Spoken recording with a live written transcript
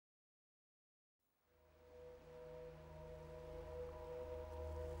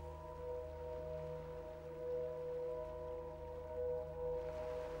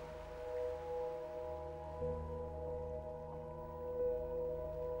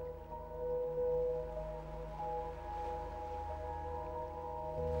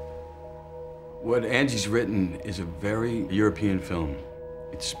What Angie's written is a very European film.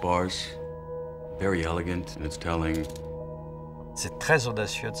 It's sparse, very elegant, and it's telling. C'est très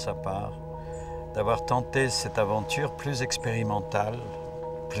audacieux de sa part d'avoir tenté cette aventure plus expérimentale,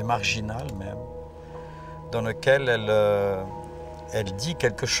 plus marginale même, dans laquelle elle dit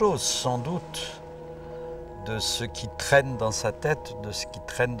quelque chose, sans doute, de ce qui traîne dans sa tête, de ce qui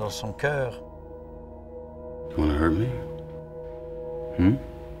traîne dans son cœur. You wanna hurt me? Hmm?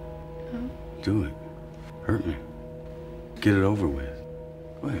 Do it. Hurt me. Get it over with.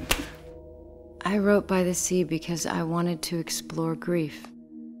 Go ahead. I wrote By the Sea because I wanted to explore grief.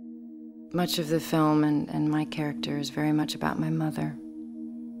 Much of the film and my character is very much about my mother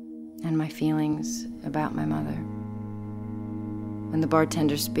and my feelings about my mother. When the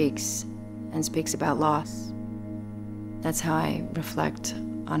bartender speaks and speaks about loss, that's how I reflect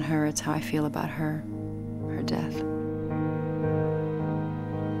on her. It's how I feel about her death.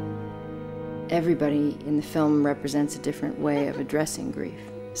 Everybody in the film represents a different way of addressing grief.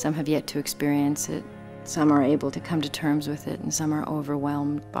 Some have yet to experience it, some are able to come to terms with it, and some are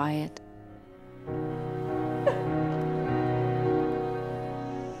overwhelmed by it.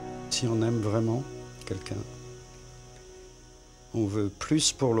 Si on aime vraiment quelqu'un, on veut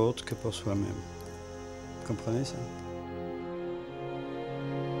plus pour l'autre que pour soi-même. Vous comprenez ça?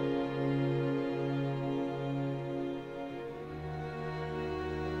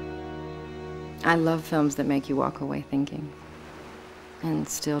 I love films that make you walk away thinking and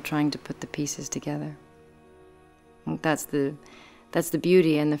still trying to put the pieces together. That's the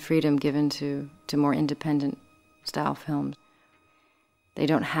beauty and the freedom given to more independent style films. They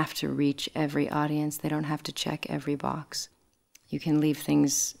don't have to reach every audience. They don't have to check every box. You can leave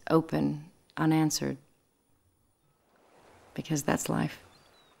things open, unanswered, because that's life.